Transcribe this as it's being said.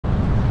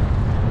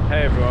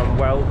Hey everyone,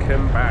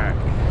 welcome back.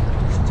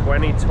 It's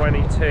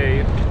 2022,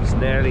 it's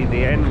nearly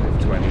the end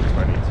of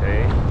 2022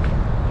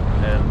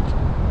 and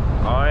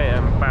I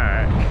am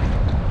back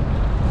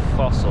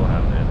fossil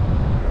hunting.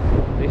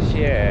 This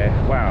year,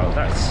 wow,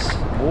 that's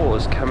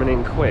water's coming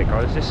in quick.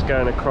 I was just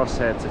going across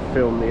there to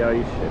film the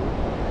ocean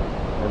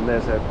and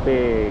there's a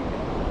big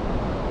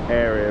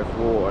area of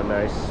water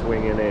now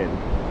swinging in.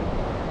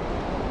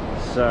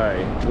 So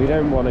we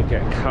don't want to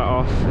get cut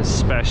off,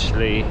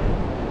 especially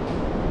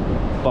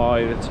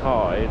by the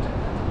tide.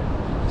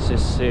 Let's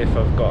just see if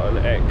I've got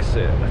an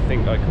exit. I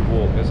think I can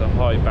walk. There's a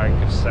high bank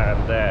of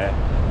sand there.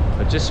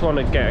 I just want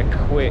to get a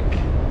quick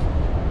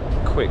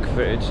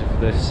footage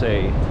of the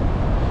sea.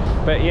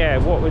 But yeah,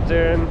 what we're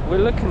doing, we're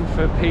looking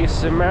for a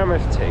piece of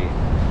mammoth teeth.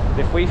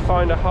 If we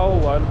find a whole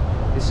one,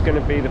 it's going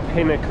to be the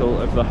pinnacle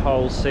of the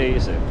whole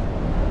season.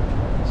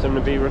 So I'm going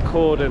to be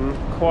recording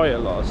quite a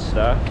lot of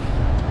stuff.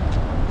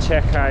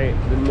 Check out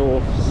the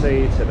North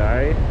Sea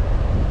today.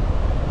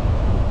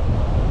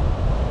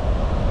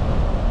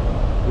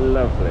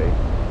 Lovely.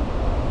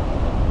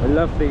 I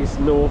love these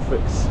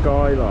Norfolk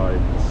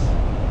skylines.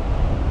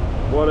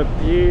 What a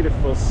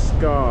beautiful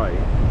sky.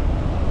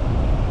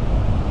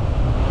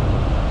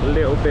 A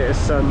little bit of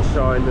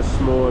sunshine this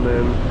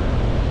morning.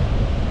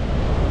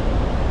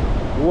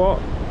 What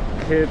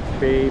could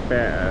be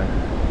better?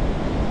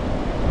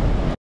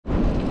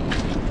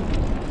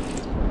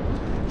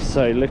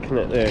 So looking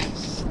at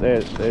this,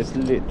 there's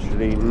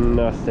literally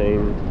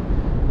nothing.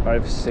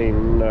 I've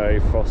seen no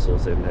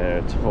fossils in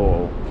here at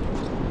all.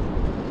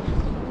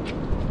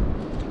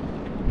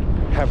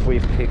 Have we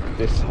picked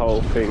this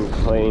whole thing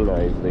clean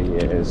over the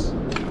years?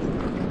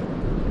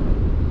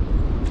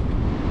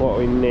 What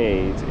we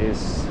need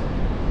is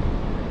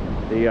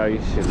the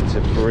ocean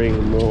to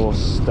bring more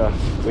stuff.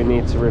 We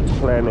need to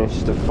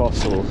replenish the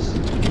fossils.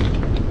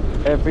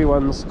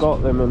 Everyone's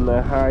got them in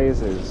their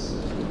houses,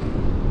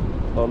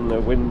 on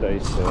their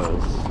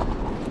windowsills.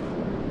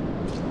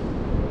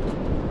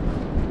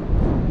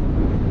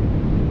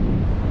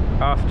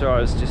 After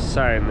I was just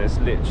saying there's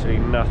literally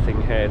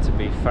nothing here to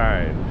be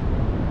found,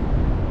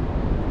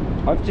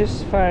 I've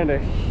just found a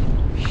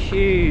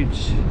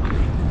huge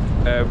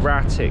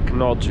erratic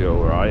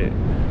nodule, right?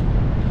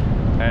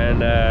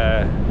 And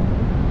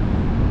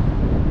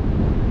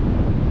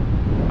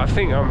I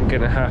think I'm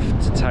gonna have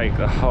to take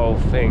the whole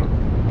thing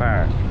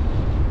back.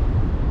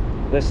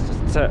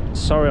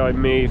 Sorry I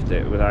moved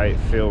it without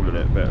filming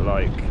it, but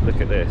like,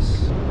 look at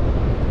this.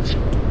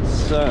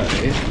 So,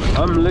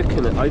 I'm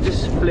looking at, I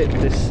just flipped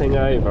this thing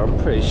over, I'm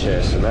pretty sure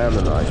it's an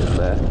Ammonite in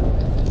there.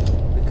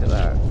 Look at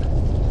that.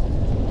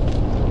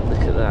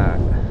 Look at that.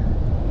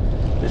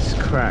 This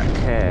crack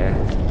here.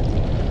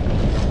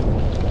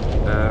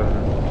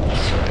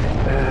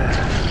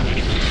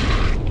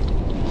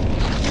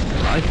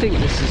 I think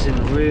this is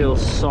in real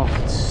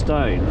soft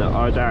stone that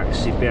I'd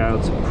actually be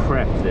able to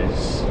prep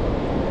this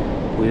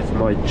with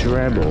my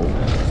Dremel.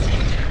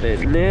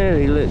 It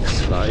nearly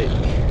looks like,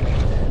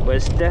 well,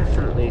 there's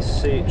definitely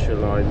suture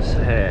lines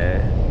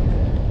here.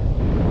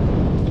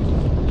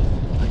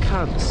 I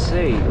can't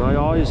see, my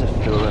eyes are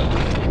filled up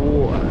with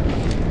water.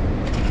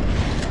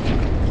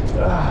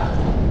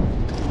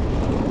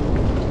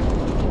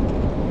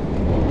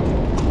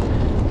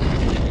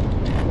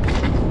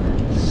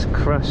 It's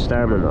crushed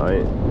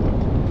ammonite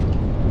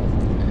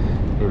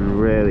in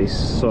really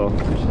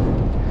soft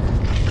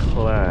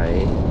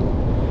clay.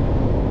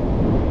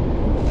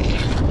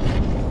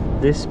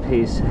 This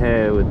piece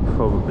here would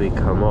probably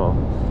come off.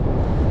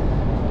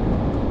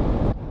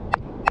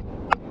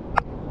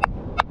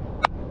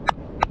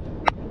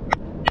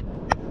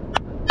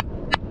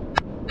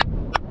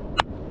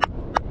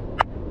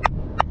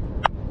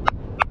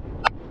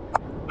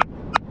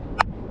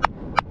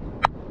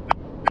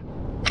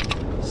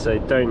 So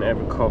don't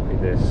ever copy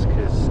this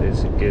because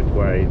it's a good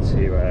way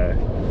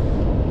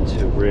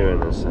to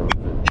ruin or something.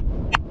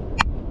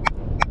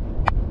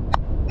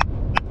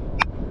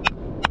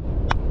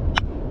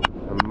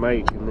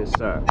 Making this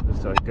up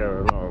as I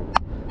go along,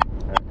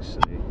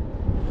 actually.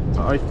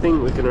 I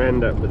think we're going to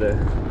end up with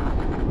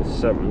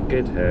something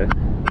good here.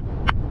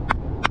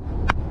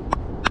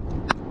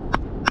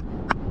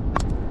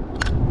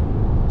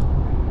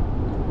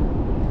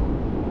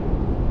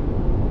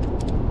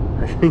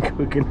 I think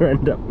we're going to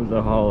end up with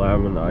a whole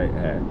ammonite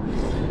here.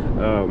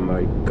 Oh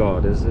my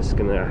god, is this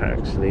going to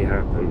actually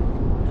happen?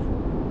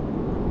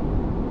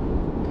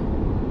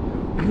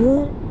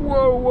 Whoa,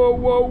 whoa, whoa,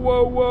 whoa,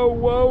 whoa, whoa,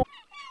 whoa.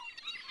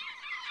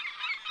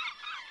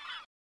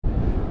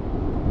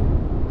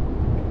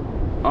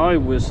 I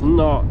was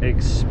not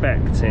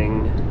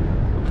expecting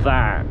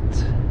that.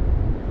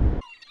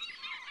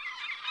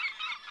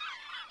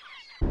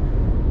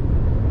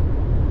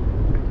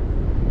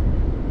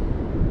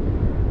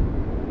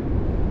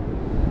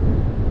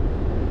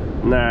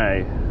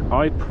 Now,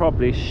 I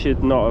probably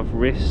should not have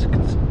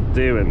risked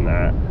doing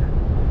that,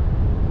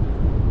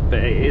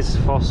 but it is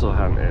fossil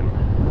hunting.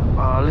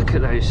 Oh, look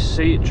at those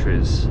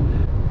sutures.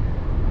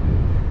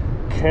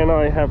 Can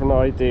I have an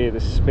idea of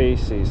the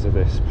species of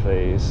this,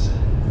 please?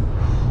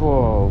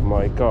 Oh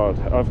my god,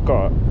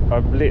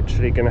 I'm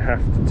literally gonna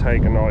have to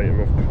take an item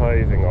of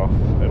clothing off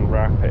and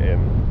wrap it in.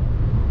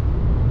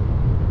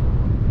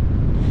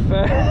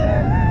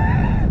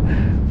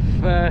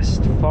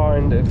 First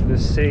find of the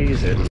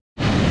season.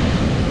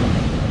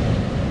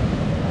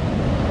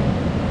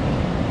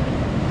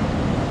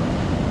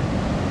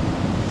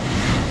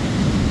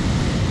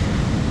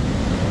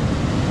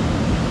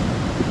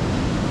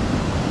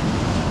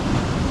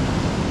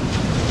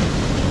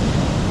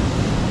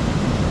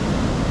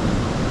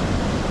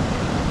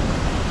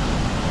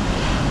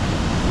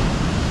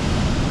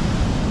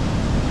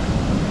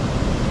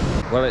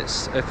 Well,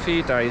 it's a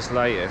few days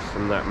later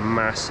from that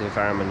massive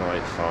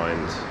Ammonite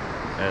find,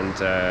 and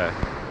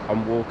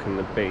I'm walking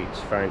the beach,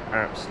 found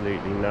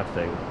absolutely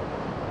nothing,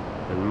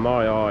 and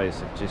my eyes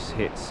have just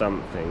hit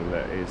something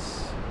that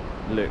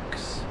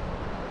looks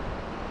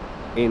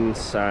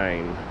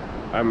insane.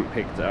 I haven't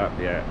picked it up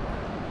yet.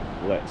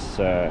 Let's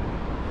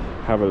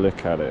have a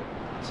look at it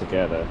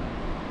together.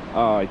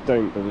 Oh, I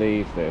don't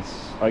believe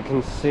this. I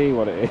can see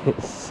what it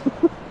is.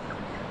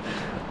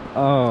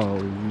 Oh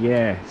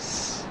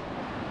yes.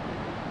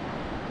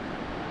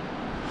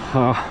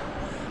 Oh.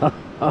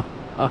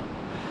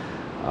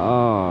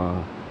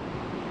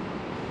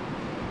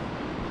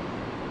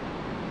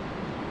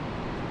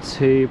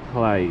 2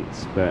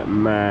 plates, but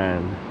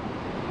man,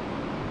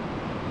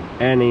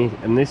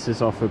 and this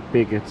is off a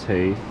bigger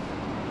tooth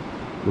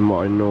than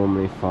what I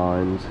normally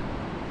find.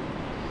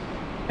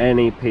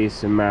 Any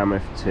piece of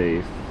mammoth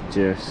tooth,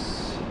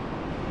 just,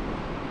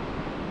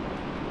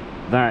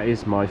 that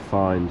is my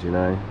find, you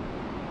know.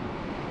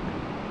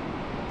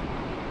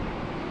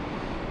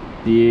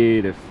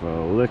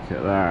 Beautiful, look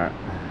at that.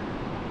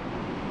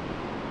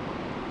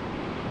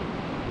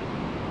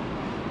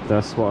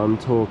 That's what I'm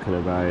talking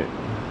about.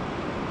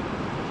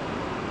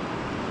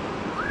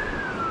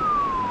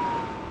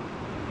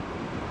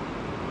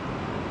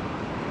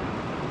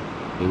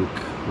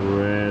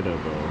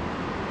 Incredible.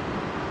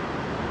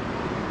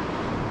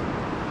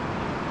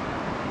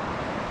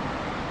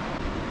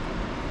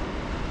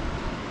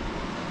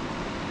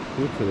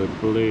 Look at the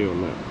blue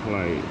on that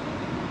plate.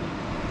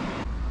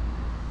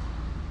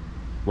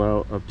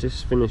 Well, I've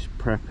just finished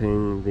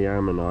prepping the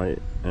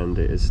Ammonite and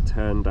it has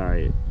turned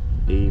out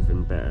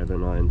even better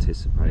than I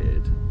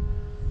anticipated.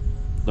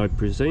 I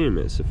presume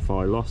it's a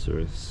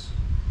Phylloceros.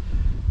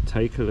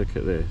 Take a look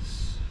at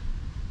this.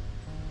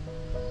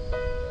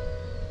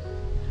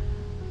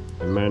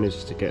 I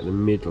managed to get the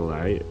middle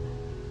out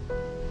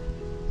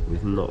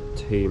with not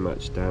too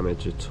much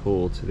damage at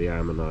all to the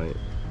Ammonite,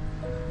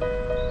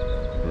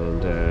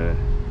 and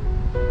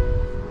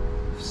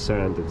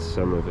sanded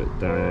some of it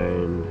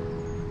down.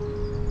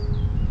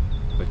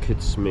 I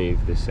could smooth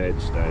this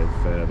edge down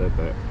further,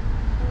 but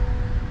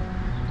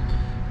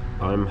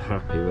I'm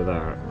happy with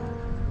that.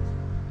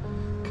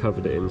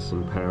 Covered it in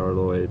some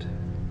paraloid.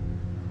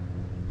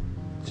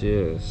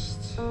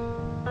 Just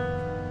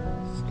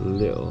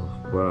little,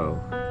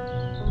 well,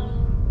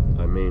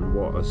 I mean,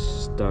 what a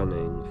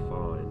stunning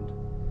find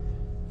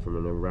from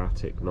an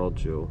erratic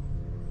nodule.